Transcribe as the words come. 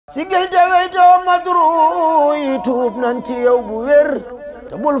sigil te weytoo madru yi tuub nan ci yow bu wér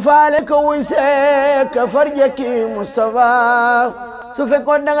te bul faale ka wuy seek ka farjaki Moustapha su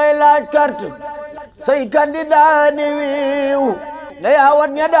fekkoon da ngay laaj carte say candidat ni wiiw na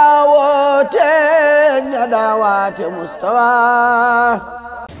yaawat ña daawoote ña daawaate Moustapha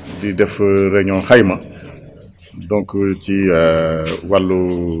di def réunion xayma donc ci wàllu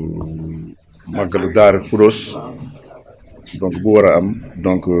màggalu Daaru Khoudoss donc bu war a am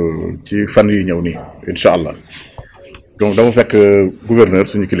donc ci fan yi ñëw nii incha allah donc dama fekk gouverneur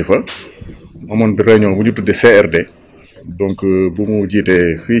suñu kilifa amoon réunion bu ñu tuddee CRD donc bu mu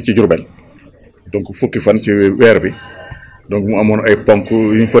jiitee fii ci Diourbel donc fukki fan ci weer bi donc mu amoon ay ponk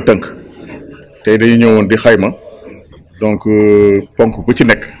yu ñu fa tënk tey dañuy ñëwoon di xayma donc ponk bu ci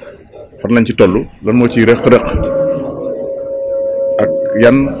nekk fan lañ ci toll lan moo ciy rëq-rëq ak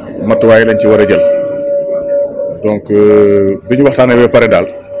yan matuwaay lañ ci war a jël donc bi ñu waxtaanee ba pare daal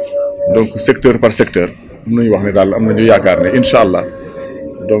donc secteur par secteur am nañu wax ne daal am nañu yaakaar ne incha allah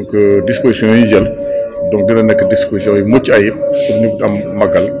donc disposition yi ñu jël donc dina nekk disposition yu mucc ayib pour ñu am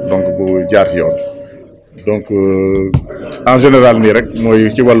màggal donc bu jaar ci yoon donc en général nii rek mooy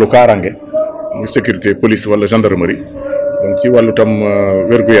ci wàllu kaaraange muy sécurité police wala gendarmerie donc ci wàllu tam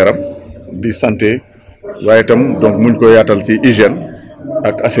wér-gu-yaram di santé waaye tam donc muñ ko yaatal ci hygiène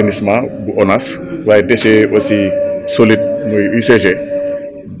ak assainissement bu ONAS waaye déchets aussi solide muy UCG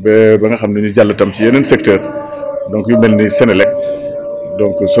ba nga xam ne ñu jàll tam ci yeneen secteur donc yu mel ni Sénélec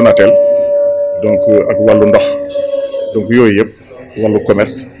donc Sonatel donc ak wàllu ndox donc yooyu yëpp wàllu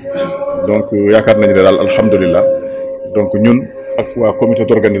commerce donc yaakaar nañu ne daal alhamdulilah donc ñun ak waa comité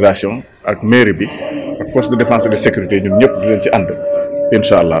d'organisation ak mairie bi ak force de défense et de sécurité ñun ñëpp di leen ci ànd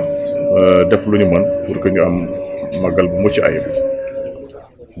incha allah def lu ñu mën pour que ñu am màggal bu mucc ayib.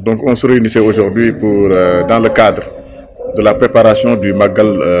 Donc on se réunissait aujourd'hui pour dans le cadre de la préparation du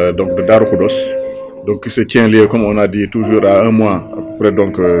Magal donc de Darou Khoudoss, donc qui se tient lieu comme on a dit toujours à un mois à peu près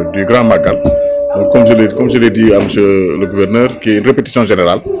donc du grand Magal. Donc comme je l'ai dit à monsieur le gouverneur, qui est une répétition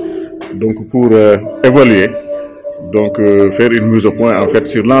générale, donc pour évaluer, donc faire une mise au point en fait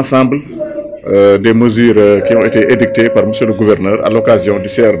sur l'ensemble des mesures qui ont été édictées par monsieur le gouverneur à l'occasion du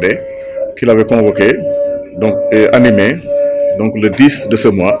CRD qu'il avait convoqué donc et animé donc le 10 de ce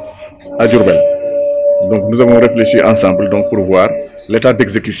mois à Diourbel. Donc nous avons réfléchi ensemble donc pour voir l'état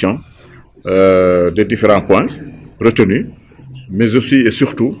d'exécution des différents points retenus, mais aussi et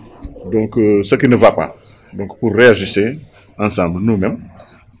surtout donc ce qui ne va pas. Donc pour réajuster ensemble nous-mêmes,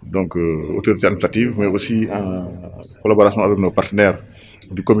 donc autorités administratives, mais aussi en collaboration avec nos partenaires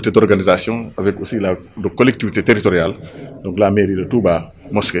du comité d'organisation, avec aussi la collectivité territoriale, donc la mairie de Touba,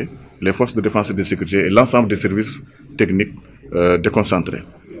 Mosquée, les forces de défense et de sécurité et l'ensemble des services techniques déconcentrés.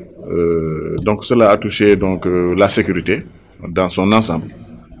 Donc cela a touché donc la sécurité dans son ensemble,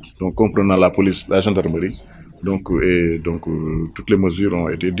 donc comprenant la police, la gendarmerie, donc et donc toutes les mesures ont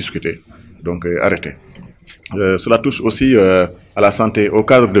été discutées, donc arrêtées. Cela touche aussi à la santé, au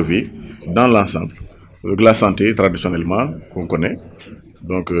cadre de vie dans l'ensemble, la santé traditionnellement qu'on connaît,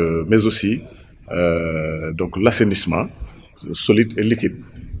 donc mais aussi donc l'assainissement solide et liquide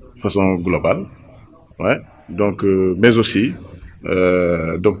de façon globale, ouais. Donc mais aussi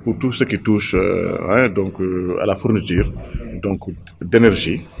donc pour tout ce qui touche donc à la fourniture donc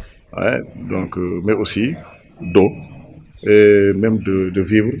d'énergie, ouais, donc mais aussi d'eau et même de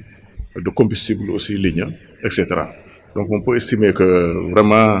vivres, de combustible aussi ligne, etc. Donc on peut estimer que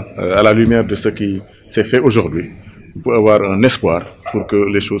vraiment à la lumière de ce qui s'est fait aujourd'hui, on peut avoir un espoir pour que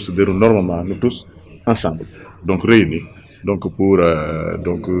les choses se déroulent normalement, nous tous ensemble, donc réunis, donc pour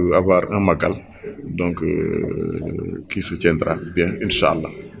donc avoir un Magal donc qui se tiendra bien, Inch'Allah.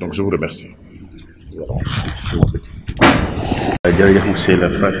 Donc je vous remercie. jërëjëf monsieur le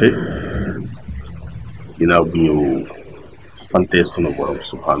préfet ginnaaw bu ñu sante sunu borom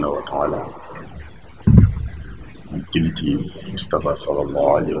subhanahu wa taala julli ci Mustafa sallallahu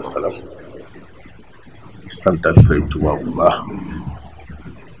alayhi wa sallam santal Sëriñ Tuubaa bu baax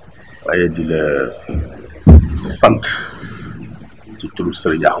waaye di la sant ci turu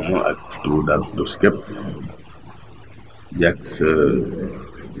Sëriñ Axma ak turu Darou Khoudoss képp yàgg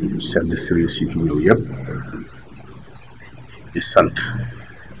chef de service yi fi ñëw yëpp di sant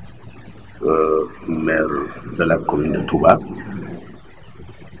maire de la commune de Touba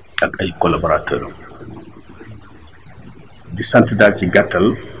ak ay collaborateurs di sant daal ci gàttal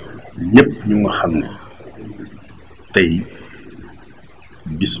ñëpp ñu nga xam ne tey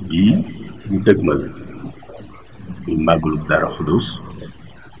bis bii ñu dëgmal ñu màggalu Darou Khoudoss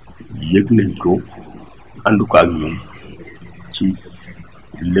yëg nañ ko ànd ko ak ñun ci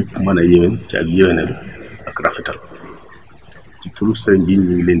lépp mën a yéwén ci ak yéwénal ak rafetal ci turu sëriñ bi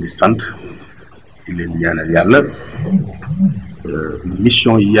ñu ngi leen di sant di leen ñaanal yàlla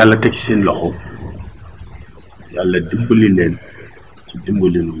mission yi yàlla teg ci seen loxo yàlla dimbali leen ci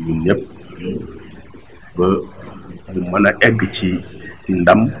dimbali ñun ñëpp ba mu mën a egg ci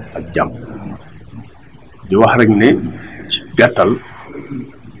ndam ak jàmm di wax rek ne ci gàttal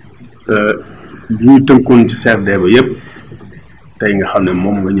li ñu tënkoon ci CRD ba yëpp tey nga xam ne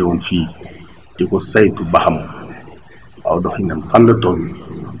moom nga ñëwoon fii di ko saytu ba xam waaw doxinam fan la toll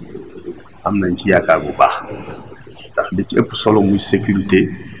am nañ ci yaakaar bu baax ndax li ci ëpp solo muy sécurité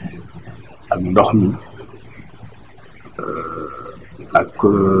ak ndox mi ak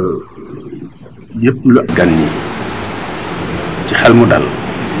yëpp lu gan ñi ci xel mu dal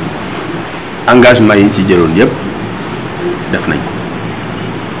engagement yi ci jëloon yëpp def nañ ko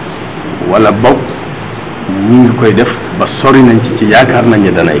wala boog ñi ngi koy def ba sori nañ ci yaakaar nañ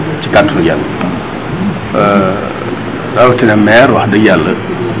ne danay ci kàttanu yàlla rawatina maire wax dëgg yàlla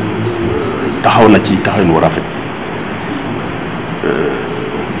taxaw na ci taxawin wu rafet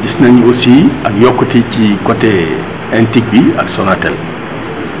gis nañ aussi ak yokkute ci côté intique bi ak Sonatel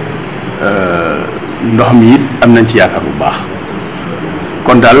ndox mi it am nañ ci yaakaar bu baax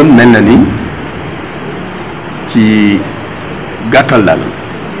kon daal mel na ni ci gàttal daal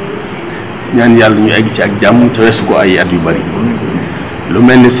ñaan yàlla ñu egg ci ak jàmm te weesu ko ay at yu bari lu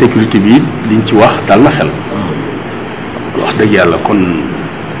mel ni sécurité bi liñ ci wax dal na xel wax dëgg yàlla kon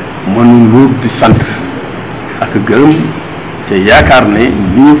mënuñ lu di sant ak gërëm te yaakaar ne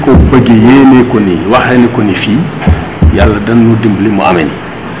ni ñu ko bëggee yéenee ko ni waxee ne ko ni fii yàlla dañu dimbali mu amee ni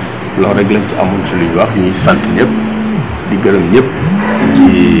loolu rek lañ ci amoon ci luñ wax ñuy sant ñëpp di gërëm ñëpp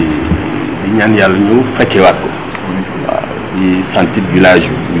di ñaan yàlla ñu fekkewaat ko waaw di santit village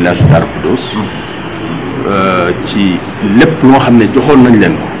Darou Khoudoss ci lépp loo xam ne joxoon nañ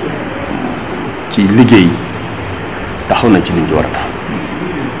leen ko ci liggéey taxaw nañ ci liñ ci war a tax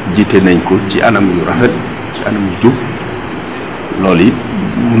jiite nañ ko ci anam yu rafet ci anam yu jub loolu it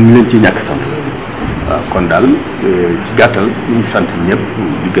mun leen ci ñàkk sant waaw kon daal ci gàttal ñu ngi sant ñëpp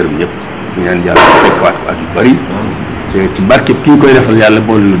di gërëm ñëpp di ñaan yàlla fekkewaat ko at yu bari ci barke ki ñu koy defal yàlla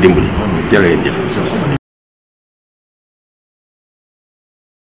boole lu dimbali jërë ngeen jëf.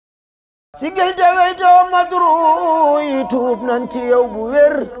 sigil te weytoo madru yi tuub nan ci yow bu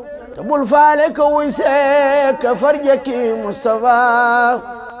wér te bul faale ka wuy seek farjaki Moustapha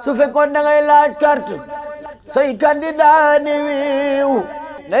su fekkoon da ngay laaj carte say candidat ni wiiw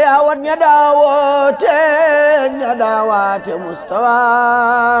na yaawat ña daawoote ña daawaate Moustapha